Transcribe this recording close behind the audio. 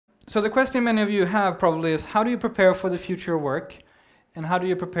So the question many of you have probably is, how do you prepare for the future of work? And how do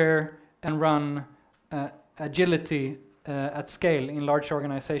you prepare and run agility at scale in large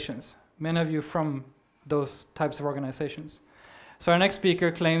organizations? Many of you from those types of organizations. So our next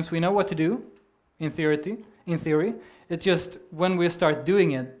speaker claims we know what to do in theory. It's just when we start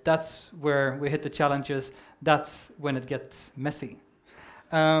doing it, that's where we hit the challenges. That's when it gets messy.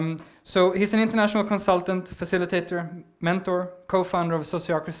 So he's an international consultant, facilitator, mentor, co-founder of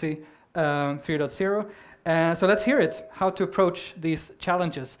Sociocracy 3.0. So let's hear it, how to approach these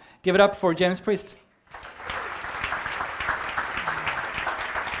challenges. Give it up for James Priest.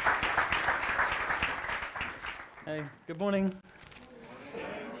 Hey, good morning.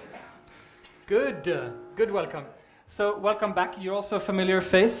 Good welcome. So welcome back. You're also a familiar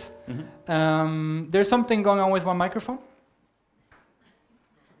face. Mm-hmm. There's something going on with my microphone.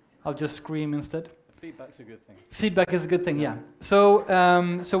 I'll just scream instead. Feedback's a good thing. Feedback is a good thing, yeah. So,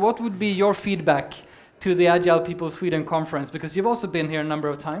 so what would be your feedback to the Agile People Sweden conference? Because you've also been here a number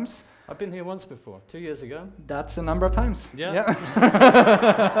of times. I've been here once before, 2 years ago. That's a number of times. Yeah.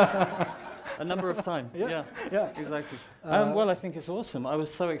 A number of times. Yeah, exactly. Well, I think it's awesome. I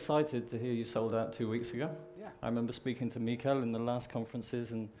was so excited to hear you sold out 2 weeks ago. Yeah. I remember speaking to Mikael in the last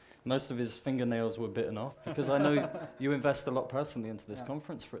conferences, and most of his fingernails were bitten off, because I know you invest a lot personally into this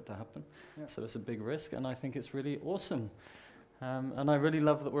conference for it to happen. Yeah. So it's a big risk, and I think it's really awesome. And I really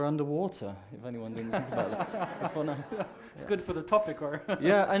love that we're underwater, if anyone didn't think about that. It's good for the topic, or?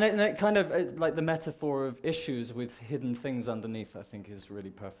 Yeah, and it kind of, like the metaphor of issues with hidden things underneath, I think is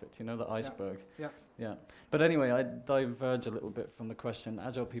really perfect. You know, the iceberg. Yeah. But anyway, I diverge a little bit from the question.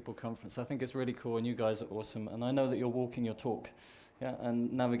 Agile People Conference, I think it's really cool, and you guys are awesome. And I know that you're walking your talk,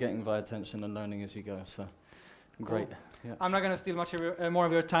 and navigating via attention and learning as you go. So, cool. Great. Yeah. I'm not going to steal much of your, more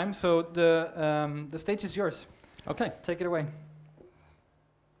of your time, so the stage is yours. Okay. Take it away.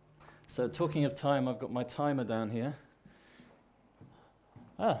 So talking of time, I've got my timer down here.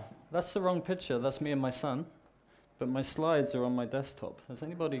 Ah, that's the wrong picture. That's me and my son. But my slides are on my desktop. Has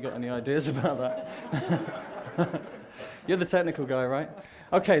anybody got any ideas about that? You're the technical guy, right?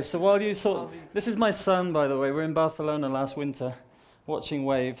 Okay, so while you this is my son, by the way. We're in Barcelona last winter, watching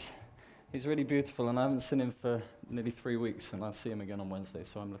waves. He's really beautiful, and I haven't seen him for nearly 3 weeks, and I'll see him again on Wednesday,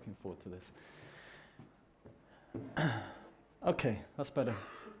 so I'm looking forward to this. Okay, that's better.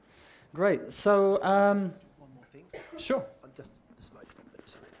 Great. So, one more thing. Sure. I'm just this microphone.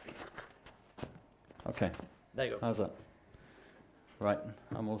 Sorry. Okay. There you go. How's that? Right.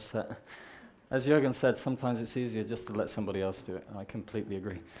 I'm all set. As Jürgen said, sometimes it's easier just to let somebody else do it. I completely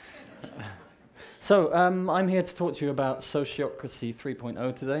agree. So, I'm here to talk to you about Sociocracy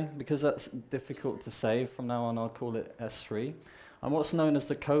 3.0 today, because that's difficult to say. From now on, I'll call it S3. I'm what's known as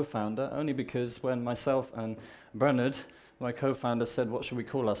the co-founder, only because when myself and Bernard, my co-founder, said, what should we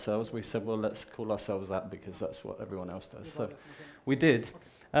call ourselves? We said, well, let's call ourselves that, because that's what everyone else does. So we did.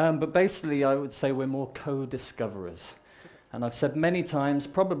 But basically, I would say we're more co-discoverers. And I've said many times,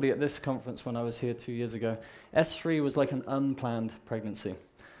 probably at this conference when I was here 2 years ago, S3 was like an unplanned pregnancy.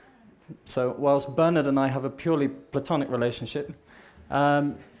 So whilst Bernard and I have a purely platonic relationship,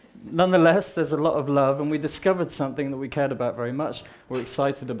 nonetheless, there's a lot of love, and we discovered something that we cared about very much, were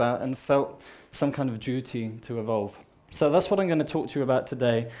excited about, and felt some kind of duty to evolve. So that's what I'm going to talk to you about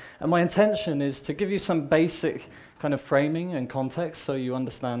today. And my intention is to give you some basic kind of framing and context so you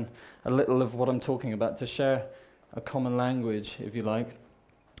understand a little of what I'm talking about, to share a common language, if you like.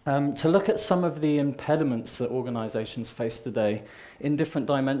 To look at some of the impediments that organizations face today in different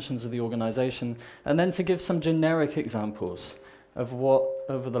dimensions of the organization, and then to give some generic examples of what,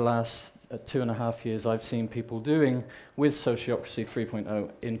 over the last 2.5 years, I've seen people doing with Sociocracy 3.0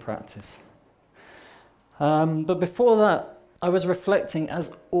 in practice. But before that, I was reflecting,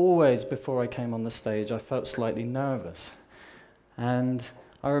 as always before I came on the stage, I felt slightly nervous. And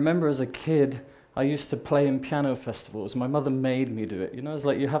I remember as a kid, I used to play in piano festivals. My mother made me do it. You know, it's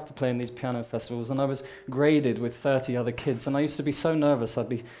like you have to play in these piano festivals. And I was graded with 30 other kids. And I used to be so nervous, I'd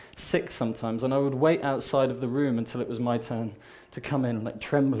be sick sometimes. And I would wait outside of the room until it was my turn to come in, like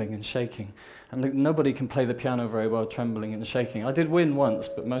trembling and shaking. And like, nobody can play the piano very well trembling and shaking. I did win once,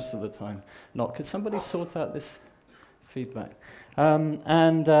 but most of the time not. Could somebody sort out this feedback?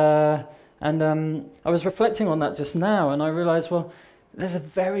 I was reflecting on that just now, and I realized, well, there's a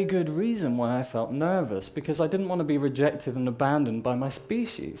very good reason why I felt nervous, because I didn't want to be rejected and abandoned by my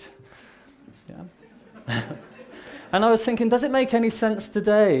species. Yeah. And I was thinking, does it make any sense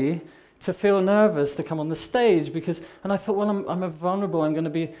today to feel nervous to come on the stage? And I thought, well, I'm vulnerable. I'm going to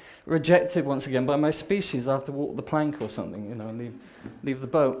be rejected once again by my species. I have to walk the plank or something, you know, and leave the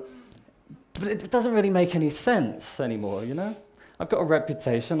boat. But it doesn't really make any sense anymore, you know? I've got a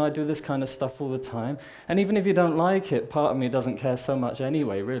reputation, I do this kind of stuff all the time, and even if you don't like it, part of me doesn't care so much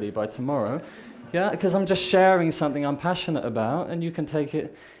anyway, really, by tomorrow, yeah, because I'm just sharing something I'm passionate about, and you can take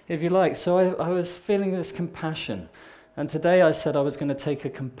it if you like. So I was feeling this compassion, and today I said I was going to take a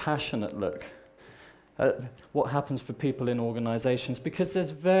compassionate look at what happens for people in organizations, because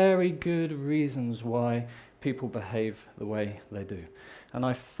there's very good reasons why people behave the way they do. And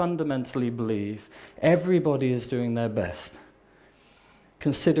I fundamentally believe everybody is doing their best,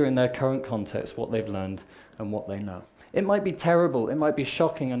 considering their current context, what they've learned and what they know. It might be terrible, it might be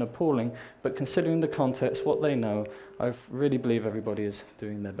shocking and appalling, but considering the context, what they know, I really believe everybody is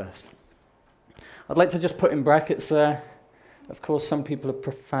doing their best. I'd like to just put in brackets there, of course, some people are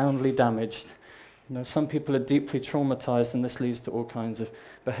profoundly damaged. You know, some people are deeply traumatized, and this leads to all kinds of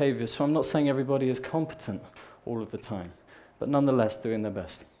behaviors. So I'm not saying everybody is competent all of the time, but nonetheless doing their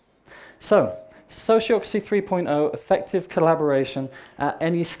best. So, Sociocracy 3.0, effective collaboration at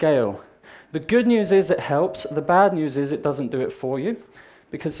any scale. The good news is it helps. The bad news is it doesn't do it for you,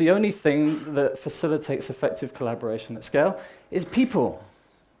 because the only thing that facilitates effective collaboration at scale is people.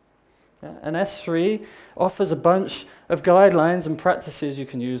 Yeah, and S3 offers a bunch of guidelines and practices you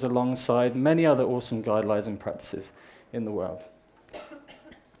can use alongside many other awesome guidelines and practices in the world.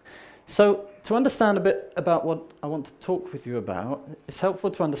 So, to understand a bit about what I want to talk with you about, it's helpful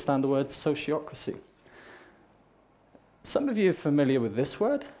to understand the word sociocracy. Some of you are familiar with this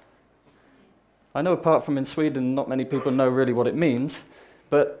word. I know apart from in Sweden, not many people know really what it means,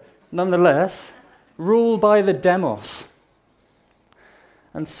 but nonetheless, rule by the demos.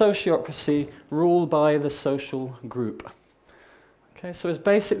 And sociocracy, rule by the social group. Okay, so it's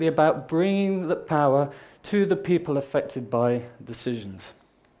basically about bringing the power to the people affected by decisions.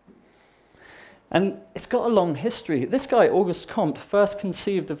 And it's got a long history. This guy, Auguste Comte, first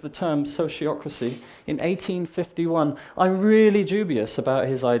conceived of the term sociocracy in 1851. I'm really dubious about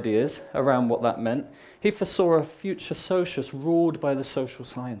his ideas around what that meant. He foresaw a future socius ruled by the social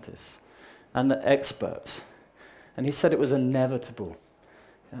scientists and the experts. And he said it was inevitable.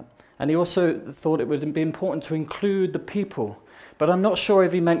 Yeah. And he also thought it would be important to include the people. But I'm not sure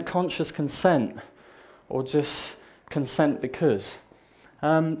if he meant conscious consent or just consent because.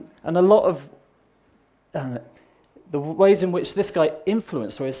 And a lot of the ways in which this guy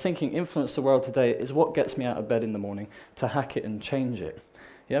influenced, or his thinking influenced the world today, is what gets me out of bed in the morning to hack it and change it.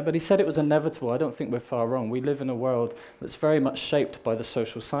 Yeah, but he said it was inevitable. I don't think we're far wrong. We live in a world that's very much shaped by the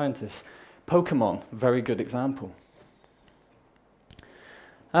social scientists. Pokemon, very good example.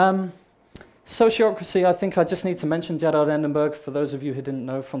 Sociocracy, I think I just need to mention Gerard Endenberg, for those of you who didn't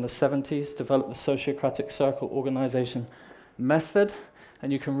know, from the 70s, developed the Sociocratic Circle organization method.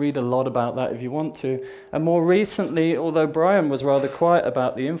 And you can read a lot about that if you want to. And more recently, although Brian was rather quiet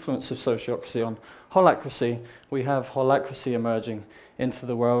about the influence of sociocracy on holacracy, we have holacracy emerging into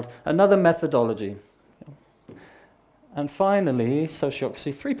the world. Another methodology. And finally,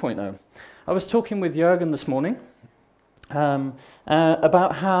 Sociocracy 3.0. I was talking with Jürgen this morning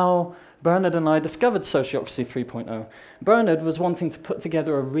about how Bernard and I discovered Sociocracy 3.0. Bernard was wanting to put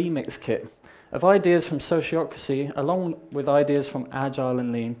together a remix kit of ideas from sociocracy, along with ideas from agile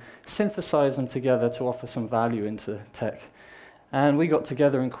and lean, synthesize them together to offer some value into tech. And we got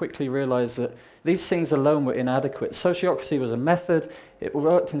together and quickly realized that these things alone were inadequate. Sociocracy was a method, it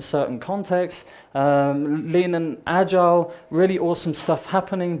worked in certain contexts, lean and agile, really awesome stuff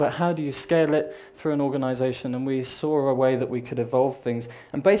happening, but how do you scale it through an organization? And we saw a way that we could evolve things.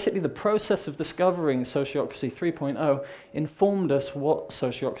 And basically the process of discovering Sociocracy 3.0 informed us what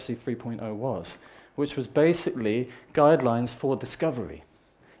Sociocracy 3.0 was, which was basically guidelines for discovery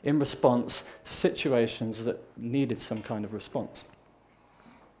in response to situations that needed some kind of response.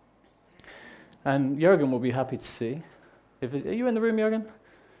 And Jürgen will be happy to see. Are you in the room, Jürgen?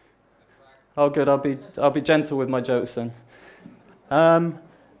 Oh, good. I'll be gentle with my jokes then.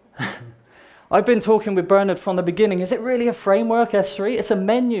 I've been talking with Bernard from the beginning. Is it really a framework, S3? It's a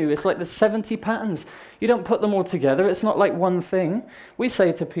menu. It's like the 70 patterns. You don't put them all together. It's not like one thing. We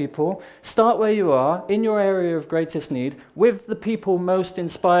say to people, start where you are, in your area of greatest need, with the people most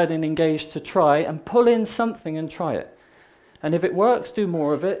inspired and engaged to try, and pull in something and try it. And if it works, do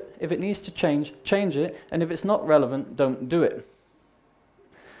more of it. If it needs to change, change it. And if it's not relevant, don't do it.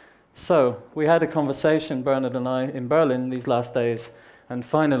 So we had a conversation, Bernard and I, in Berlin these last days. And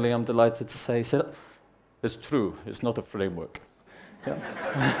finally, I'm delighted to say, he said, it's true, it's not a framework. Yeah.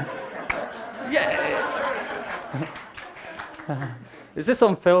 Yeah. Is this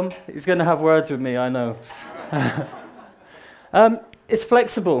on film? He's going to have words with me, I know. It's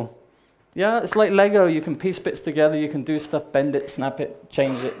flexible. Yeah, it's like Lego. You can piece bits together, you can do stuff, bend it, snap it,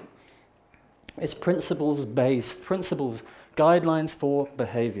 change it. It's principles-based. Principles Guidelines for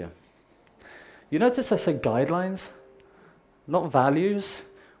behavior. You notice I said guidelines, not values.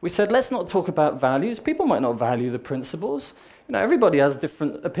 We said, let's not talk about values. People might not value the principles. You know, everybody has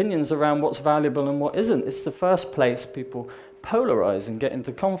different opinions around what's valuable and what isn't. It's the first place people polarize and get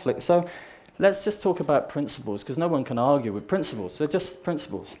into conflict. So let's just talk about principles, because no one can argue with principles. They're just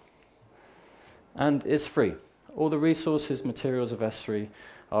principles. And it's free. All the resources, materials of S3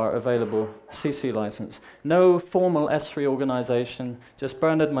 are available, CC license. No formal S3 organization, just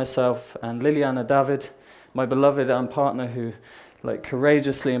Bernard, myself, and Liliana David, my beloved partner who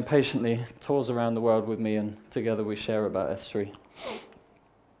courageously and patiently tours around the world with me, and together we share about S3.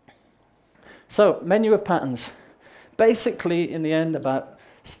 So, menu of patterns. Basically, in the end, about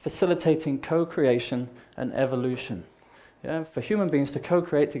facilitating co-creation and evolution. Yeah, for human beings to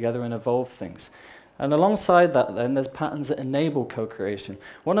co-create together and evolve things. And alongside that, then, there's patterns that enable co-creation.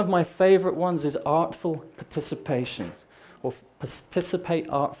 One of my favorite ones is artful participation, or participate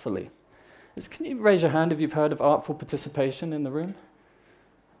artfully. Can you raise your hand if you've heard of artful participation in the room?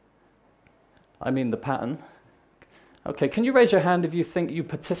 I mean the pattern. Okay, can you raise your hand if you think you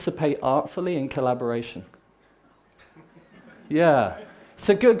participate artfully in collaboration? Yeah. It's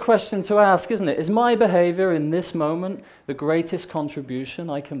a good question to ask, isn't it? Is my behavior in this moment the greatest contribution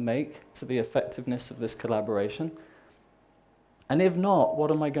I can make to the effectiveness of this collaboration? And if not, what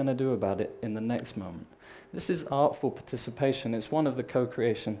am I going to do about it in the next moment? This is artful participation. It's one of the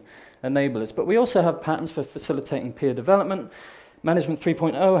co-creation enablers. But we also have patterns for facilitating peer development. Management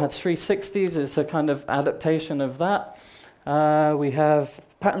 3.0 had 360s. It's a kind of adaptation of that. We have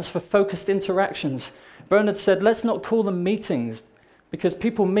patterns for focused interactions. Bernard said, let's not call them meetings, because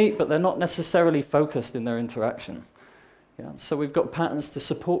people meet, but they're not necessarily focused in their interaction. Yeah? So we've got patterns to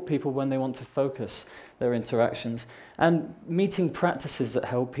support people when they want to focus their interactions, and meeting practices that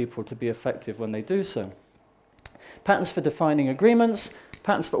help people to be effective when they do so. Patterns for defining agreements,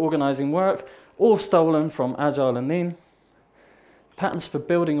 patterns for organizing work, all stolen from Agile and Lean. Patterns for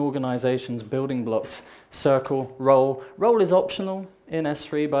building organizations, building blocks, circle, role. Role is optional in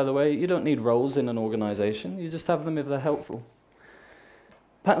S3, by the way. You don't need roles in an organization. You just have them if they're helpful.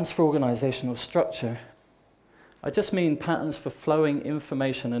 Patterns for organizational structure. I just mean patterns for flowing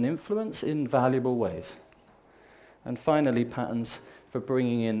information and influence in valuable ways. And finally, patterns for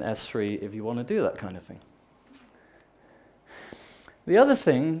bringing in S3 if you want to do that kind of thing. The other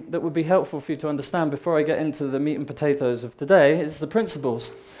thing that would be helpful for you to understand before I get into the meat and potatoes of today is the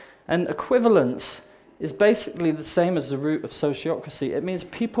principles. And equivalence is basically the same as the root of sociocracy. It means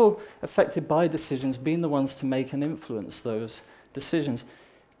people affected by decisions being the ones to make and influence those decisions.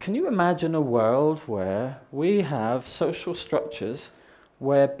 Can you imagine a world where we have social structures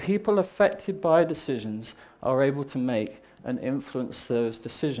where people affected by decisions are able to make and influence those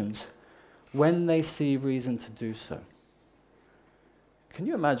decisions when they see reason to do so? Can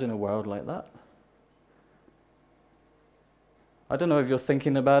you imagine a world like that? I don't know if you're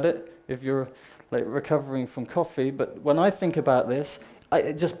thinking about it, if you're recovering from coffee, but when I think about this,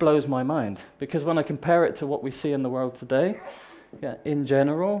 it just blows my mind. Because when I compare it to what we see in the world today, in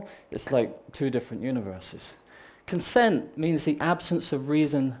general, it's like two different universes. Consent means the absence of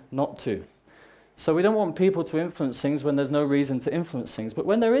reason not to. So we don't want people to influence things when there's no reason to influence things. But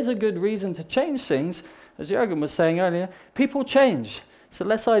when there is a good reason to change things, as Jürgen was saying earlier, people change. So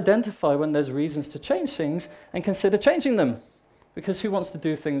let's identify when there's reasons to change things and consider changing them. Because who wants to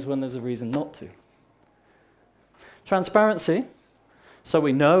do things when there's a reason not to? Transparency, so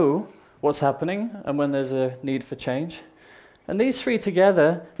we know what's happening and when there's a need for change. And these three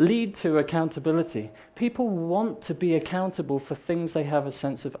together lead to accountability. People want to be accountable for things they have a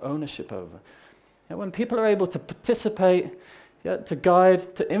sense of ownership over. And when people are able to participate, to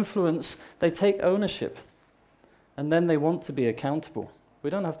guide, to influence, they take ownership. And then they want to be accountable. We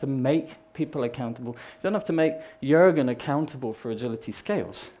don't have to make people accountable. You don't have to make Jürgen accountable for agility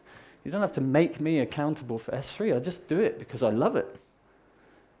scales. You don't have to make me accountable for S3. I just do it because I love it.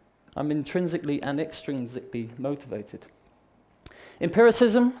 I'm intrinsically and extrinsically motivated.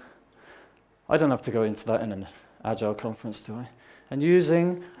 Empiricism, I don't have to go into that in an Agile conference, do I? And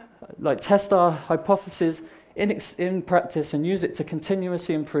using, test our hypothesis in practice and use it to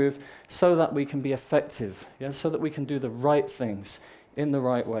continuously improve so that we can be effective, so that we can do the right things in the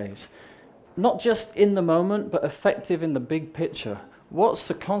right ways. Not just in the moment, but effective in the big picture. What's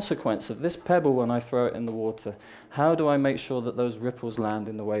the consequence of this pebble when I throw it in the water? How do I make sure that those ripples land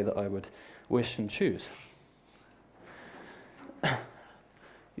in the way that I would wish and choose?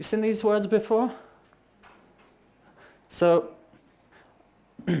 You seen these words before? So,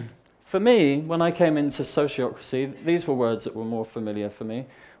 for me, when I came into sociocracy, these were words that were more familiar for me.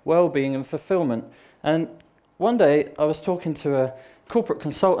 Well-being and fulfillment. And one day I was talking to a corporate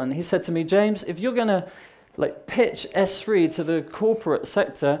consultant. He said to me, James, if you're going to pitch S3 to the corporate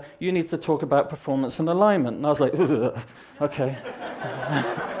sector, you need to talk about performance and alignment. And I was like, okay.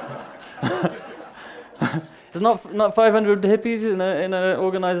 It's not 500 hippies in an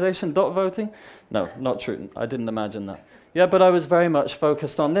organization dot voting? No, not true. I didn't imagine that. Yeah, but I was very much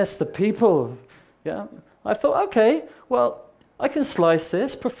focused on this, the people. Yeah, I thought, okay, well, I can slice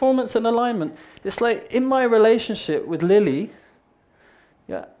this, performance and alignment. It's like in my relationship with Lily,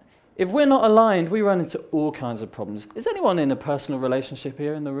 yeah, if we're not aligned, we run into all kinds of problems. Is anyone in a personal relationship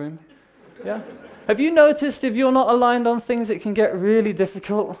here in the room? Yeah? Have you noticed if you're not aligned on things, it can get really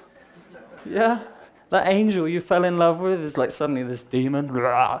difficult? Yeah? That angel you fell in love with is like suddenly this demon,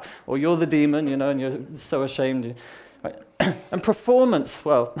 or you're the demon, you know, and you're so ashamed. Right? And performance,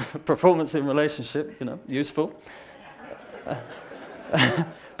 well, performance in relationship, you know, useful.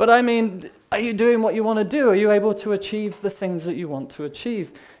 But I mean, are you doing what you want to do? Are you able to achieve the things that you want to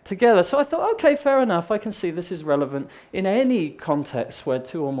achieve together? So I thought, okay, fair enough. I can see this is relevant in any context where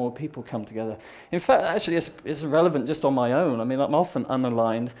two or more people come together. In fact, actually, it's relevant just on my own. I mean, I'm often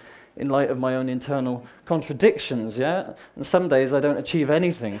unaligned in light of my own internal contradictions, yeah? And some days I don't achieve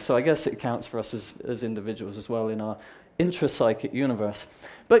anything, so I guess it counts for us as individuals as well in our intrapsychic universe.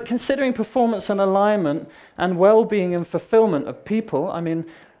 But considering performance and alignment and well-being and fulfillment of people, I mean,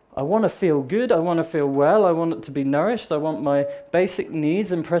 I want to feel good, I want to feel well, I want it to be nourished, I want my basic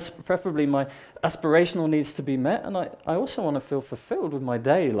needs and preferably my aspirational needs to be met, and I also want to feel fulfilled with my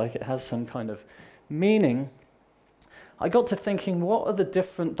day, like it has some kind of meaning. I got to thinking, what are the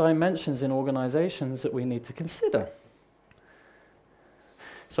different dimensions in organizations that we need to consider?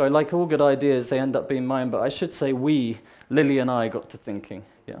 So like all good ideas, they end up being mine, but I should say we, Lily and I, got to thinking,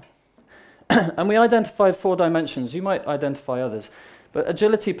 yeah. And we identified 4 dimensions. You might identify others. But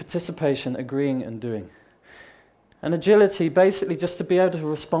agility, participation, agreeing, and doing. And agility, basically just to be able to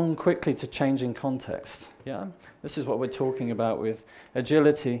respond quickly to changing context, yeah? This is what we're talking about with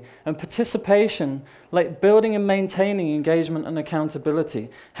agility. And participation, like building and maintaining engagement and accountability.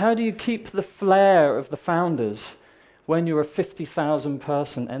 How do you keep the flair of the founders when you're a 50,000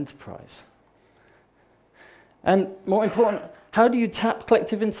 person enterprise? And more important, how do you tap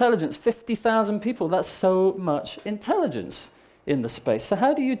collective intelligence? 50,000 people, that's so much intelligence in the space. So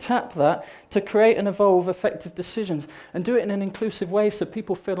how do you tap that to create and evolve effective decisions and do it in an inclusive way so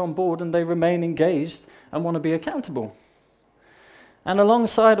people feel on board and they remain engaged and want to be accountable? And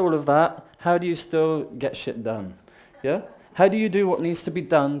alongside all of that, how do you still get shit done? Yeah? How do you do what needs to be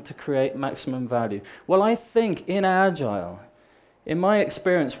done to create maximum value? Well, I think in Agile, in my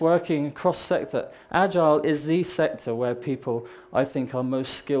experience working across sector, Agile is the sector where people, I think, are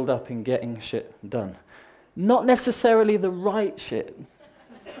most skilled up in getting shit done. Not necessarily the right shit,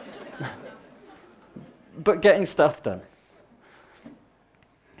 but getting stuff done.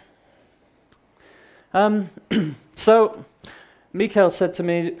 So, Mikhail said to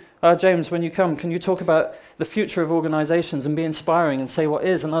me, James, when you come, can you talk about the future of organizations and be inspiring and say what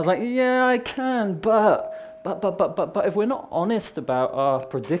is? And I was like, yeah, I can, but if we're not honest about our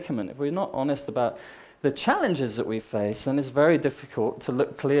predicament, if we're not honest about the challenges that we face, then it's very difficult to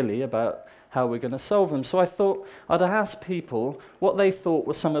look clearly about how we're going to solve them. So I thought I'd ask people what they thought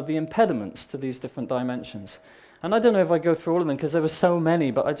were some of the impediments to these different dimensions. And I don't know if I go through all of them because there were so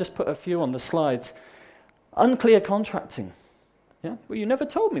many, but I just put a few on the slides. Unclear contracting. Yeah? Well, you never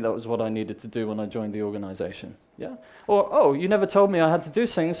told me that was what I needed to do when I joined the organization. Yeah? Or, oh, you never told me I had to do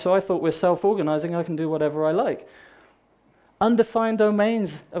things, so I thought we're self-organizing, I can do whatever I like. Undefined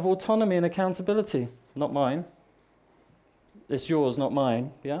domains of autonomy and accountability. Not mine. It's yours, not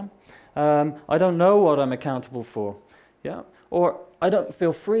mine. Yeah? I don't know what I'm accountable for. Yeah? Or I don't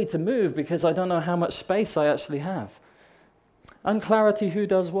feel free to move because I don't know how much space I actually have. Unclarity who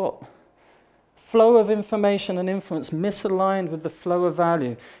does what. Flow of information and influence misaligned with the flow of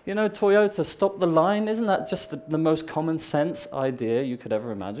value. You know, Toyota, stop the line. Isn't that just the most common sense idea you could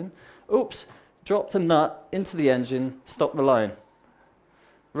ever imagine? Oops, dropped a nut into the engine, stop the line.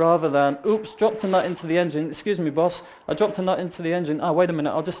 Rather than, oops, dropped a nut into the engine. Excuse me, boss, I dropped a nut into the engine. Oh, wait a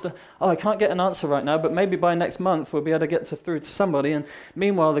minute, I'll just, I can't get an answer right now, but maybe by next month we'll be able to get through to somebody. And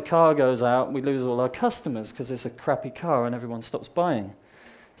meanwhile, the car goes out, and we lose all our customers because it's a crappy car and everyone stops buying.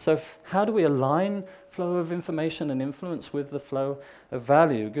 So how do we align flow of information and influence with the flow of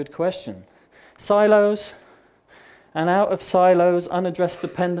value? Good question. Silos, and out of silos, unaddressed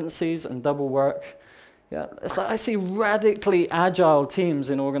dependencies and double work. Yeah, it's like I see radically agile teams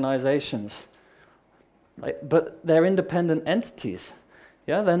in organizations, right? But they're independent entities.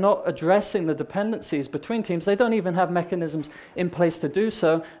 Yeah, they're not addressing the dependencies between teams. They don't even have mechanisms in place to do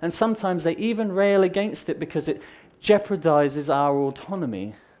so, and sometimes they even rail against it because it jeopardizes our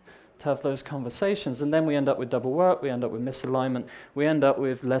autonomy to have those conversations. And then we end up with double work, we end up with misalignment, we end up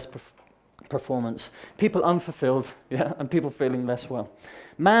with less performance, people unfulfilled, yeah, and people feeling less well.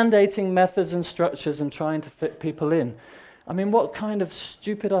 Mandating methods and structures and trying to fit people in. I mean, what kind of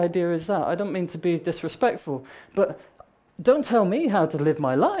stupid idea is that? I don't mean to be disrespectful, but don't tell me how to live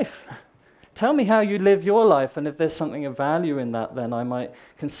my life. Tell me how you live your life, and if there's something of value in that, then I might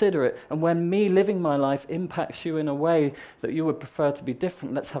consider it. And when me living my life impacts you in a way that you would prefer to be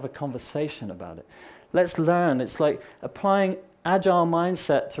different, let's have a conversation about it. Let's learn. It's like applying agile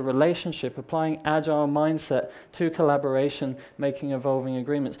mindset to relationship, applying agile mindset to collaboration, making evolving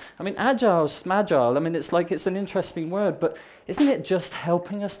agreements. I mean, agile, smagile, I mean, it's like it's an interesting word, but isn't it just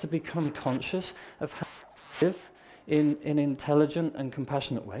helping us to become conscious of how to live in intelligent and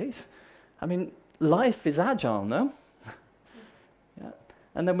compassionate ways? I mean, life is agile, no? Yeah.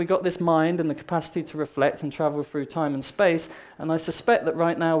 And then we got this mind and the capacity to reflect and travel through time and space, and I suspect that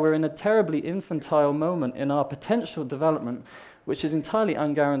right now we're in a terribly infantile moment in our potential development, which is entirely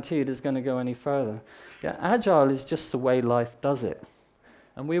unguaranteed is going to go any further. Yeah, agile is just the way life does it.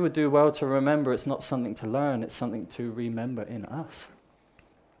 And we would do well to remember it's not something to learn, it's something to remember in us.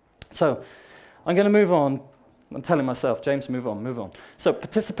 So, I'm going to move on. I'm telling myself, James, move on, move on. So,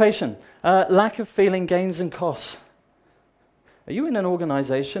 participation, lack of feeling gains and costs. Are you in an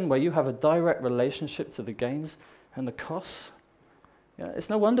organization where you have a direct relationship to the gains and the costs? Yeah, it's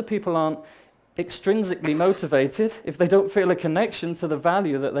no wonder people aren't extrinsically motivated if they don't feel a connection to the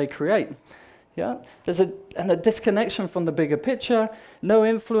value that they create. Yeah, there's a disconnection from the bigger picture, no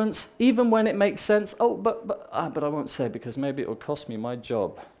influence, even when it makes sense. Oh, but I won't say because maybe it will cost me my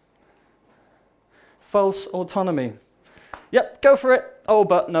job. False autonomy. Yep, go for it. Oh,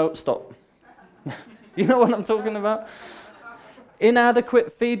 but no, stop. You know what I'm talking about?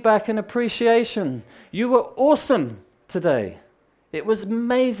 Inadequate feedback and appreciation. You were awesome today. It was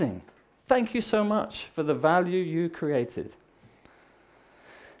amazing. Thank you so much for the value you created.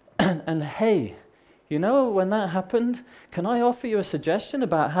 And hey, you know, when that happened, can I offer you a suggestion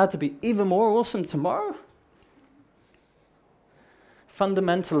about how to be even more awesome tomorrow?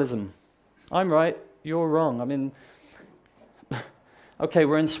 Fundamentalism. I'm right, you're wrong. I mean, okay,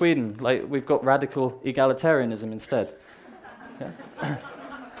 we're in Sweden. Like, we've got radical egalitarianism instead. Yeah?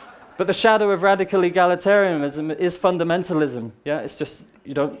 But the shadow of radical egalitarianism is fundamentalism. Yeah, it's just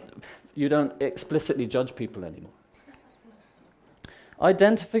you don't explicitly judge people anymore.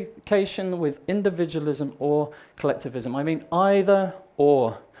 Identification with individualism or collectivism. I mean either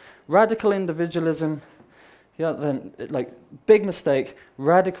or. Radical individualism, yeah, then like big mistake.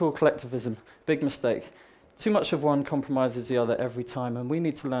 Radical collectivism, big mistake. Too much of one compromises the other every time, and we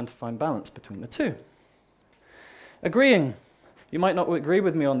need to learn to find balance between the two. Agreeing. You might not agree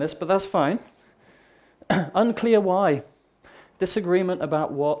with me on this, but that's fine. Unclear why. Disagreement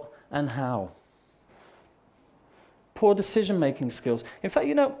about what and how. Poor decision-making skills. In fact,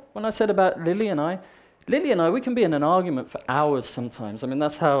 you know, when I said about Lily and I, we can be in an argument for hours sometimes. I mean,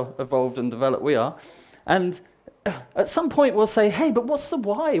 that's how evolved and developed we are. And at some point we'll say, hey, but what's the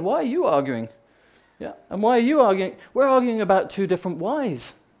why? Why are you arguing? Yeah, and why are you arguing? We're arguing about two different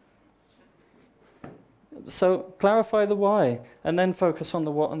whys. So clarify the why, and then focus on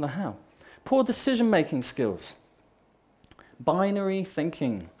the what and the how. Poor decision-making skills. Binary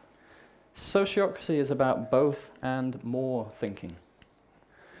thinking. Sociocracy is about both and more thinking.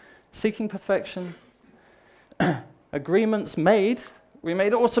 Seeking perfection. Agreements made. We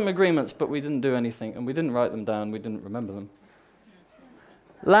made awesome agreements, but we didn't do anything, and we didn't write them down, we didn't remember them.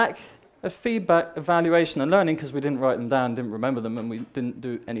 Lack of feedback, evaluation, and learning, because we didn't write them down, didn't remember them, and we didn't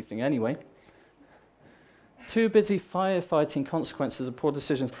do anything anyway. Too busy firefighting consequences of poor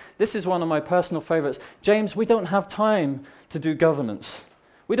decisions. This is one of my personal favorites. James, we don't have time to do governance.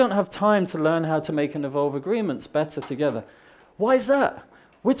 We don't have time to learn how to make and evolve agreements better together. Why is that?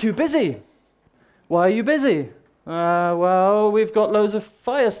 We're too busy. Why are you busy? Well, we've got loads of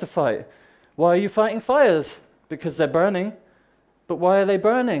fires to fight. Why are you fighting fires? Because they're burning. But why are they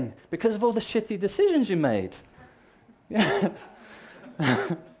burning? Because of all the shitty decisions you made. Yeah.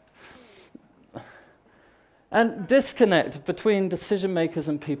 And disconnect between decision makers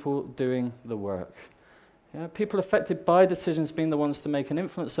and people doing the work. Yeah, people affected by decisions being the ones to make and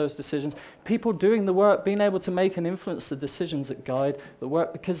influence those decisions. People doing the work being able to make and influence the decisions that guide the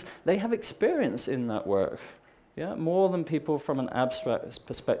work because they have experience in that work. Yeah, more than people from an abstract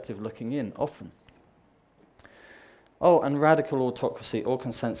perspective looking in, often. Oh, and radical autocracy or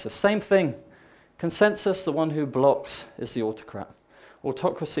consensus. Same thing. Consensus, the one who blocks, is the autocrat.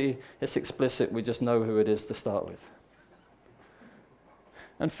 Autocracy, it's explicit, we just know who it is to start with.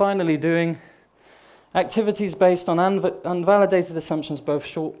 And finally, doing activities based on unvalidated assumptions, both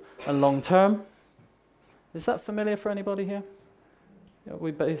short and long term. Is that familiar for anybody here? Yeah,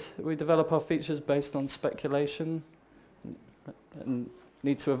 we develop our features based on speculation and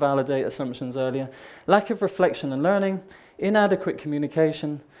need to validate assumptions earlier. Lack of reflection and learning, inadequate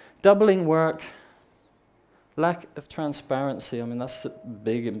communication, doubling work, lack of transparency. I mean, that's a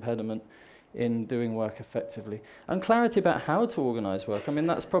big impediment in doing work effectively. And clarity about how to organize work. I mean,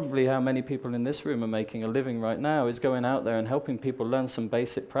 that's probably how many people in this room are making a living right now, is going out there and helping people learn some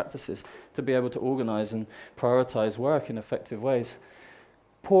basic practices to be able to organize and prioritize work in effective ways.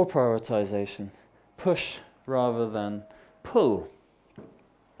 Poor prioritization, push rather than pull.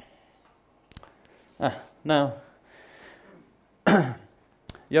 Now,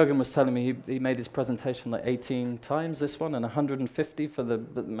 Jürgen was telling me he made his presentation like 18 times, this one, and 150 for the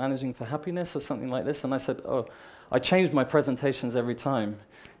managing for happiness or something like this. And I said, oh, I change my presentations every time,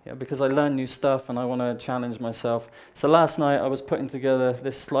 because I learn new stuff and I want to challenge myself. So last night I was putting together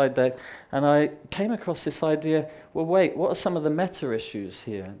this slide deck and I came across this idea, well, wait, what are some of the meta issues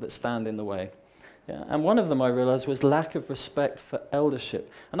here that stand in the way? And one of them I realized was lack of respect for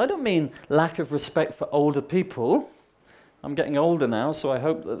eldership. And I don't mean lack of respect for older people. I'm getting older now, so I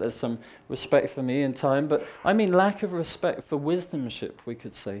hope that there's some respect for me in time, but I mean lack of respect for wisdomship, we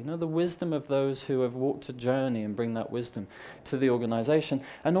could say. You know, the wisdom of those who have walked a journey and bring that wisdom to the organization.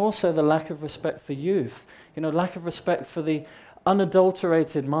 And also the lack of respect for youth. You know, lack of respect for the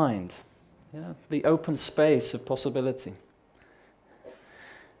unadulterated mind, the open space of possibility.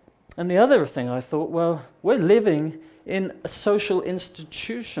 And the other thing I thought, well, we're living in a social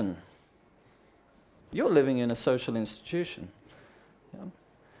institution. You're living in a social institution.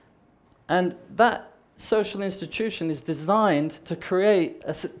 And that social institution is designed to create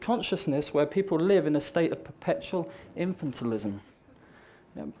a consciousness where people live in a state of perpetual infantilism,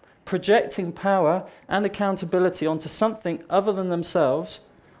 projecting power and accountability onto something other than themselves,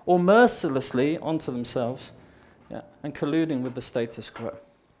 or mercilessly onto themselves, and colluding with the status quo.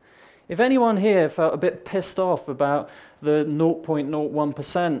 If anyone here felt a bit pissed off about the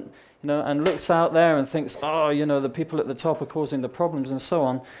 0.01%, and looks out there and thinks, oh, the people at the top are causing the problems and so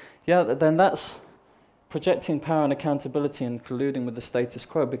on, then that's projecting power and accountability and colluding with the status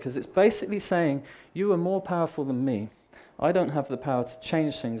quo, because it's basically saying, you are more powerful than me. I don't have the power to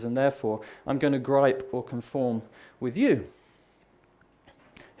change things, and therefore I'm going to gripe or conform with you.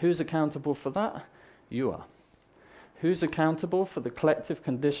 Who's accountable for that? You are. Who's accountable for the collective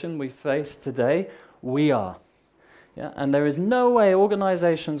condition we face today? We are. And there is no way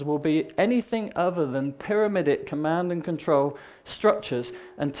organizations will be anything other than pyramidal command and control structures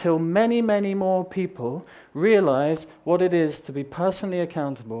until many, many more people realize what it is to be personally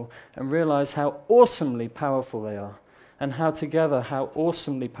accountable and realize how awesomely powerful they are, and how together, how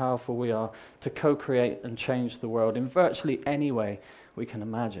awesomely powerful we are to co-create and change the world in virtually any way we can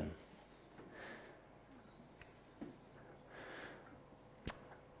imagine.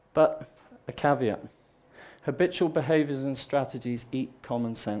 But a caveat. Habitual behaviors and strategies eat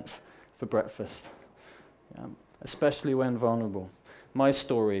common sense for breakfast, especially when vulnerable. My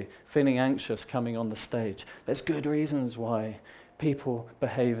story, feeling anxious coming on the stage. There's good reasons why people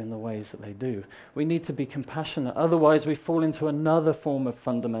behave in the ways that they do. We need to be compassionate, otherwise we fall into another form of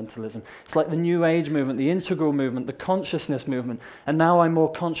fundamentalism. It's like the New Age movement, the integral movement, the consciousness movement, and now I'm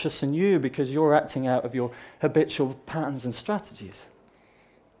more conscious than you because you're acting out of your habitual patterns and strategies.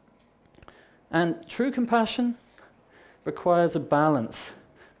 And true compassion requires a balance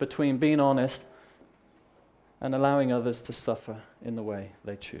between being honest and allowing others to suffer in the way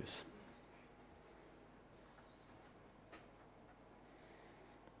they choose.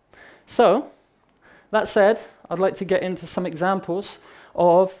 So, that said, I'd like to get into some examples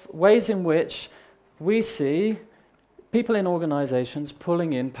of ways in which we see people in organizations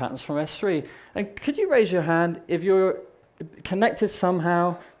pulling in patterns from S3. And could you raise your hand if you're connected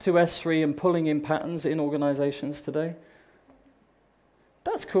somehow to S3 and pulling in patterns in organizations today?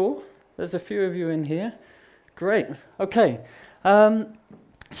 That's cool. There's a few of you in here. Great. Okay.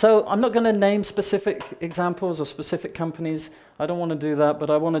 So I'm not going to name specific examples or specific companies. I don't want to do that,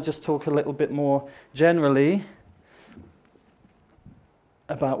 but I want to just talk a little bit more generally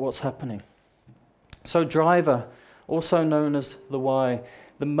about what's happening. So driver, also known as the why,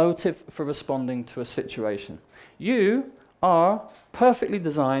 the motive for responding to a situation. You are perfectly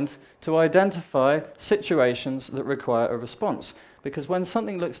designed to identify situations that require a response. Because when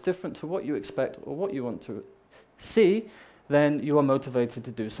something looks different to what you expect or what you want to see, then you are motivated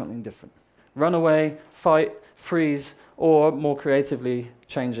to do something different. run away, fight, freeze, or more creatively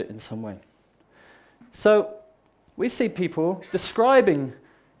change it in some way. So we see people describing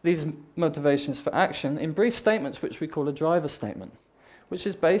these motivations for action in brief statements, which we call a driver statement, which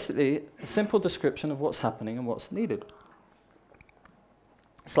is basically a simple description of what's happening and what's needed.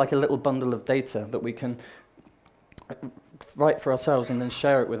 It's like a little bundle of data that we can write for ourselves and then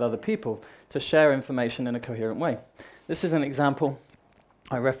share it with other people to share information in a coherent way. This is an example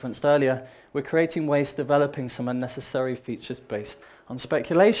I referenced earlier. We're creating waste, developing some unnecessary features based on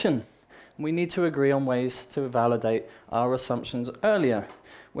speculation. We need to agree on ways to validate our assumptions earlier.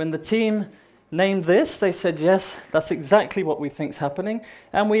 When the team named this, they said, yes, that's exactly what we think is happening,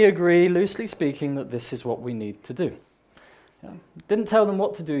 and we agree, loosely speaking, that this is what we need to do. Yeah. Didn't tell them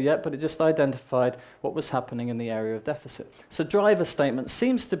what to do yet, but it just identified what was happening in the area of deficit. So driver statement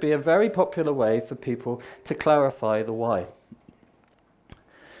seems to be a very popular way for people to clarify the why.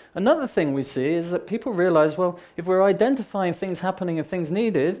 Another thing we see is that people realize, well, if we're identifying things happening and things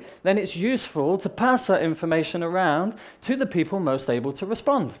needed, then it's useful to pass that information around to the people most able to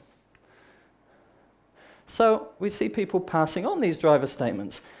respond. So we see people passing on these driver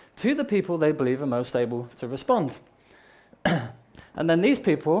statements to the people they believe are most able to respond. And then these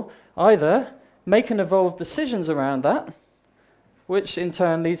people either make and evolve decisions around that, which in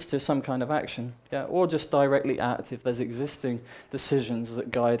turn leads to some kind of action, yeah, or just directly act if there's existing decisions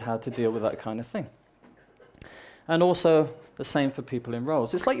that guide how to deal with that kind of thing. And also the same for people in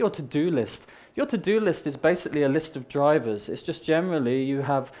roles. It's like your to-do list. Your to-do list is basically a list of drivers. It's just generally you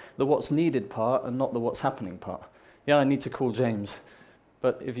have the what's needed part and not the what's happening part. Yeah, I need to call James.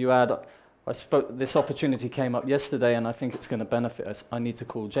 But if you add, this opportunity came up yesterday and I think it's going to benefit us, I need to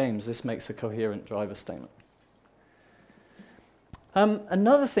call James. This makes a coherent driver statement.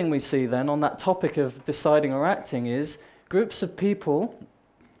 Another thing we see then on that topic of deciding or acting is groups of people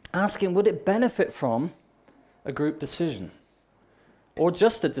asking, would it benefit from a group decision? Or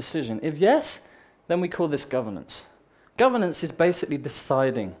just a decision? If yes, then we call this governance. Governance is basically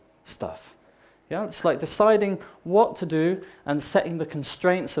deciding stuff. Yeah, it's like deciding what to do and setting the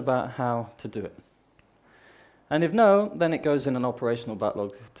constraints about how to do it. And if no, then it goes in an operational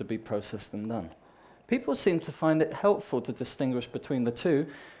backlog to be processed and done. People seem to find it helpful to distinguish between the two.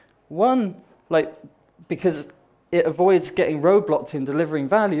 One, because it avoids getting roadblocked in delivering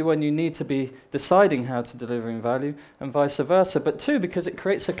value when you need to be deciding how to deliver value, and vice versa. But two, because it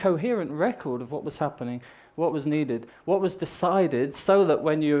creates a coherent record of what was happening, what was needed, what was decided, so that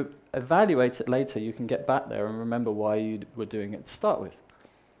when you evaluate it later, you can get back there and remember why you were doing it to start with.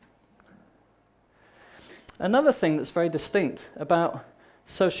 Another thing that's very distinct about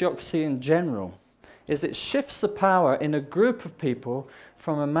sociocracy in general is it shifts the power in a group of people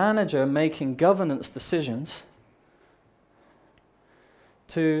from a manager making governance decisions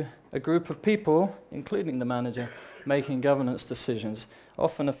to a group of people, including the manager, making governance decisions,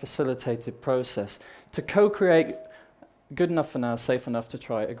 often a facilitated process, to co-create good enough for now, safe enough to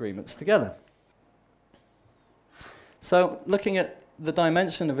try agreements together. So looking at the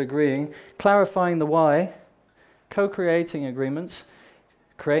dimension of agreeing, clarifying the why, co-creating agreements,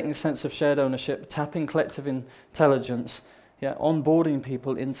 creating a sense of shared ownership, tapping collective intelligence, yeah, onboarding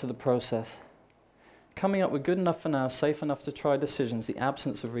people into the process, coming up with good enough for now, safe enough to try decisions, the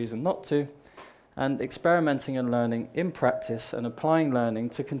absence of reason not to, and experimenting and learning in practice and applying learning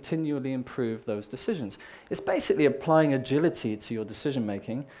to continually improve those decisions. It's basically applying agility to your decision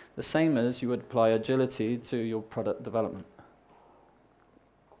making, the same as you would apply agility to your product development.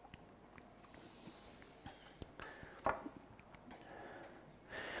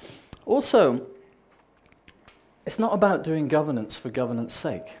 Also, it's not about doing governance for governance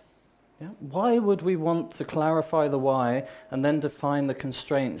sake. Yeah? Why would we want to clarify the why and then define the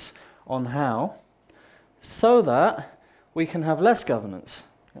constraints on how, so that we can have less governance,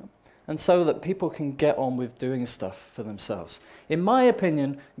 yeah? And so that people can get on with doing stuff for themselves? In my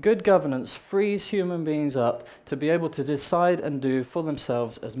opinion, good governance frees human beings up to be able to decide and do for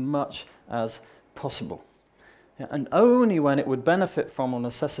themselves as much as possible. Yeah, and only when it would benefit from or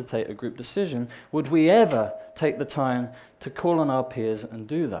necessitate a group decision would we ever take the time to call on our peers and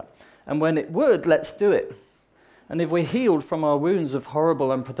do that. And when it would, let's do it. And if we're healed from our wounds of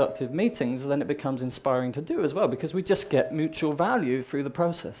horrible, unproductive meetings, then it becomes inspiring to do as well, because we just get mutual value through the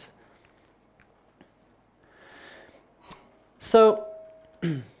process. So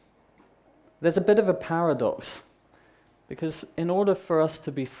there's a bit of a paradox, because in order for us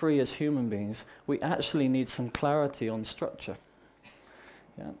to be free as human beings, we actually need some clarity on structure.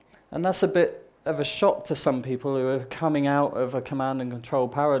 Yeah? And that's a bit of a shock to some people who are coming out of a command and control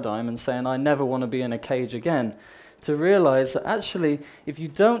paradigm and saying, I never want to be in a cage again, to realize that actually, if you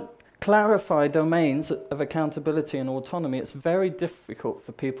don't clarify domains of accountability and autonomy, it's very difficult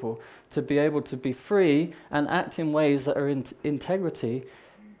for people to be able to be free and act in ways that are in integrity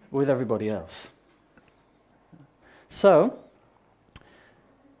with everybody else. So,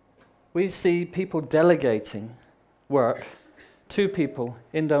 we see people delegating work to people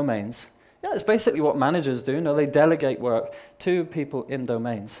in domains. Yeah, it's basically what managers do. No, they delegate work to people in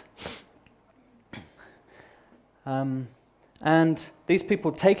domains. And these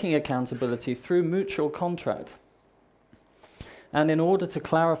people taking accountability through mutual contract. And in order to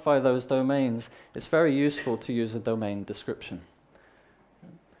clarify those domains, it's very useful to use a domain description.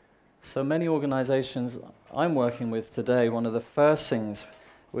 So many organizations I'm working with today, one of the first things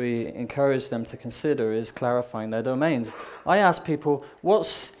we encourage them to consider is clarifying their domains. I ask people,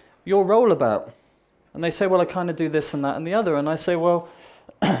 what's your role about? And they say, well, I kind of do this and that and the other. And I say, well,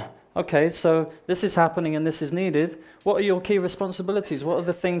 okay, so this is happening and this is needed. What are your key responsibilities? What are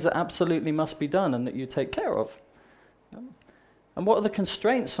the things that absolutely must be done and that you take care of? And what are the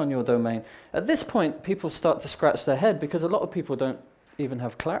constraints on your domain? At this point, people start to scratch their head because a lot of people don't even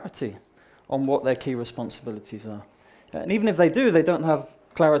have clarity on what their key responsibilities are. And even if they do, they don't have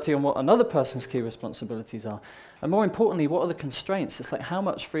clarity on what another person's key responsibilities are. And more importantly, what are the constraints? It's like, how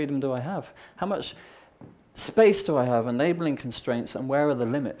much freedom do I have? How much space do I have, enabling constraints, and where are the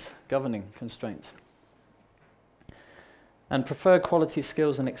limits, governing constraints? And preferred quality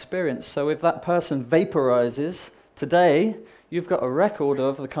skills and experience. So if that person vaporizes today, you've got a record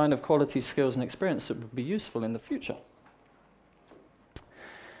of the kind of quality skills and experience that would be useful in the future.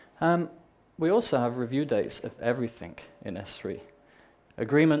 We also have review dates of everything in S3.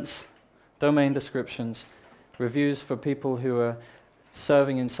 Agreements, domain descriptions, reviews for people who are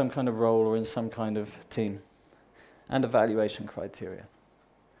serving in some kind of role or in some kind of team, and evaluation criteria.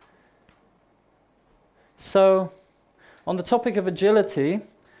 So, on the topic of agility,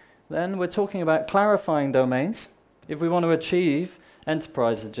 then we're talking about clarifying domains. If we want to achieve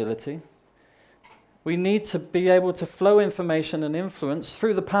enterprise agility, we need to be able to flow information and influence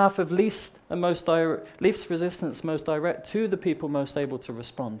through the path of least resistance, most direct, to the people most able to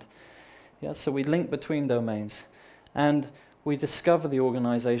respond. Yeah, so we link between domains, and we discover the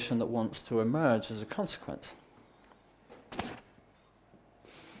organization that wants to emerge as a consequence.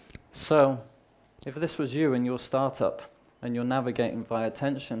 So, if this was you in your startup, and you're navigating via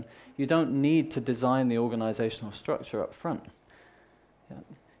tension, you don't need to design the organizational structure up front. Yeah.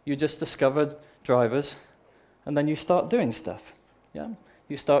 You just discovered drivers, and then you start doing stuff. Yeah?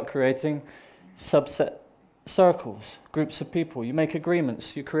 You start creating subset circles, groups of people. You make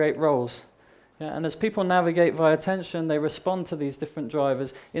agreements, you create roles. Yeah? And as people navigate via tension, they respond to these different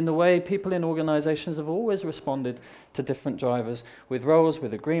drivers in the way people in organizations have always responded to different drivers, with roles,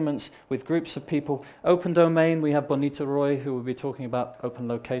 with agreements, with groups of people. Open domain, we have Bonita Roy, who will be talking about open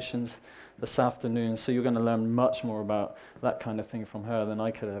locations this afternoon, so you're going to learn much more about that kind of thing from her than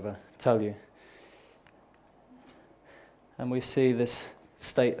I could ever tell you. And we see this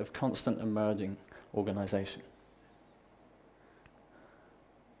state of constant emerging organization.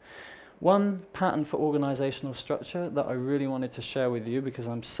 One pattern for organizational structure that I really wanted to share with you, because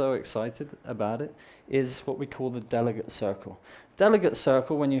I'm so excited about it, is what we call the delegate circle. Delegate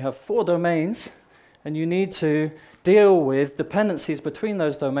circle, when you have 4 domains, and you need to deal with dependencies between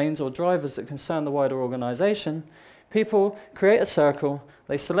those domains or drivers that concern the wider organization, people create a circle,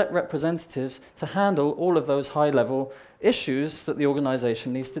 they select representatives to handle all of those high-level issues that the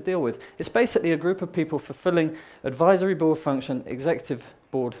organization needs to deal with. It's basically a group of people fulfilling advisory board function, executive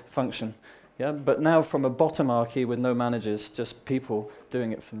board function, yeah? But now from a bottomarchy with no managers, just people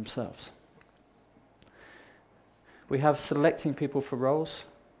doing it for themselves. We have selecting people for roles.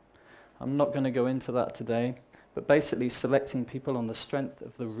 I'm not going to go into that today, but basically selecting people on the strength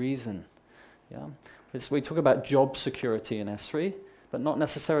of the reason. Yeah? We talk about job security in S3, but not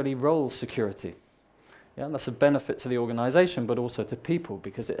necessarily role security. Yeah? That's a benefit to the organization, but also to people,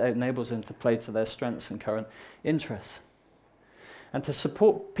 because it enables them to play to their strengths and current interests. And to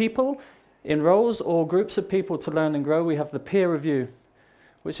support people in roles or groups of people to learn and grow, we have the peer review,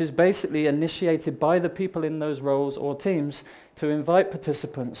 which is basically initiated by the people in those roles or teams to invite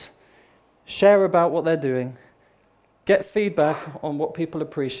participants, share about what they're doing, get feedback on what people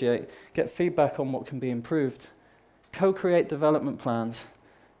appreciate, get feedback on what can be improved, co-create development plans,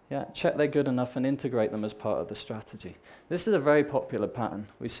 yeah, check they're good enough and integrate them as part of the strategy. This is a very popular pattern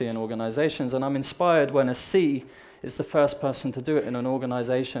we see in organizations, and I'm inspired when a C is the first person to do it in an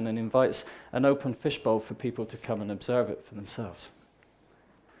organization and invites an open fishbowl for people to come and observe it for themselves.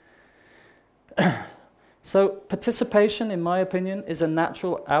 So participation, in my opinion, is a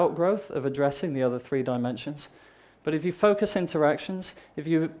natural outgrowth of addressing the other 3 dimensions. But if you focus interactions, if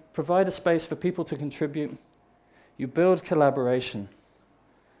you provide a space for people to contribute, you build collaboration.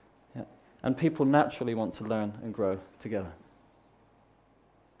 Yeah. And people naturally want to learn and grow together.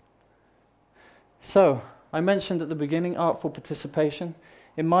 So, I mentioned at the beginning artful participation.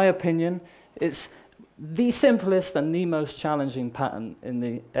 In my opinion, it's the simplest and the most challenging pattern in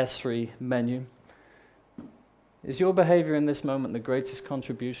the S3 menu. Is your behavior in this moment the greatest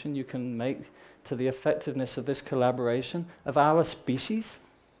contribution you can make to the effectiveness of this collaboration of our species?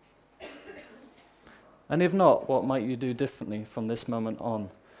 And if not, what might you do differently from this moment on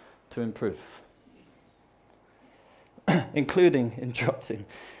to improve? Including interrupting,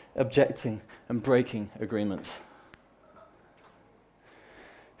 objecting, and breaking agreements.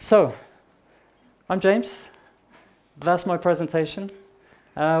 So, I'm James. That's my presentation.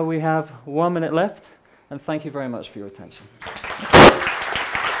 We have 1 minute left, and thank you very much for your attention.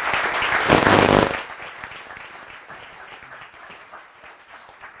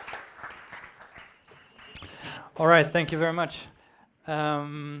 All right, thank you very much.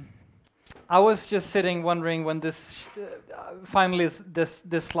 I was just sitting wondering when this finally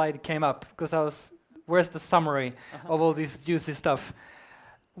this slide came up, because where's the summary of all this juicy stuff?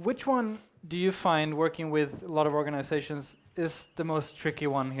 Which one do you find, working with a lot of organizations, is the most tricky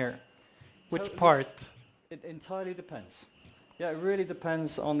one here? Which part? It entirely depends. Yeah, it really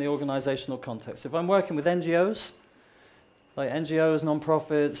depends on the organizational context. If I'm working with NGOs, like NGOs,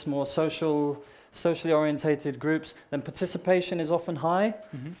 non-profits, more socially orientated groups, then participation is often high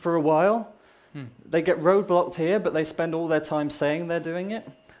for a while. They get roadblocked here, but they spend all their time saying they're doing it.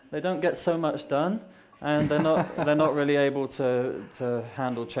 They don't get so much done, and they're not really able to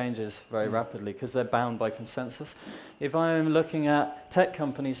handle changes very rapidly because they're bound by consensus. If I'm looking at tech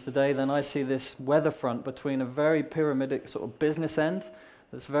companies today, then I see this weather front between a very pyramidic sort of business end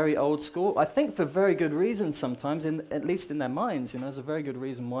that's very old school, I think for very good reasons sometimes, at least in their minds, there's a very good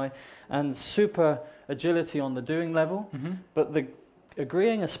reason why, and super agility on the doing level, but the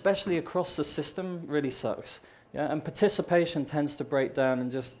agreeing, especially across the system, really sucks. Yeah, and participation tends to break down and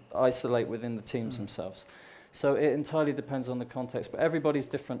just isolate within the teams themselves. So it entirely depends on the context, but everybody's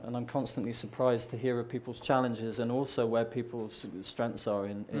different, and I'm constantly surprised to hear of people's challenges and also where people's strengths are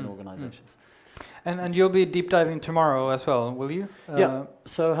in organizations. And you'll be deep diving tomorrow as well, will you? Yeah,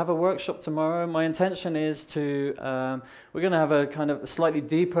 so have a workshop tomorrow. My intention is to, we're going to have a kind of a slightly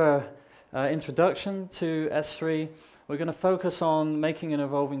deeper introduction to S3. We're going to focus on making and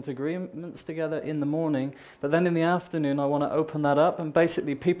evolving agreements together in the morning, but then in the afternoon I want to open that up, and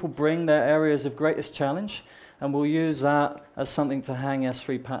basically people bring their areas of greatest challenge, and we'll use that as something to hang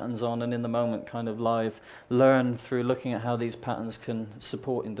S3 patterns on, and in the moment kind of live learn through looking at how these patterns can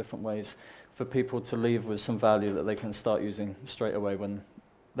support in different ways for people to leave with some value that they can start using straight away when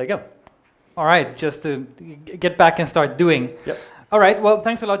they go. All right, just to get back and start doing. Yep. All right, well,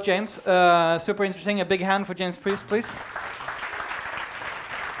 thanks a lot, James. Super interesting. A big hand for James, please.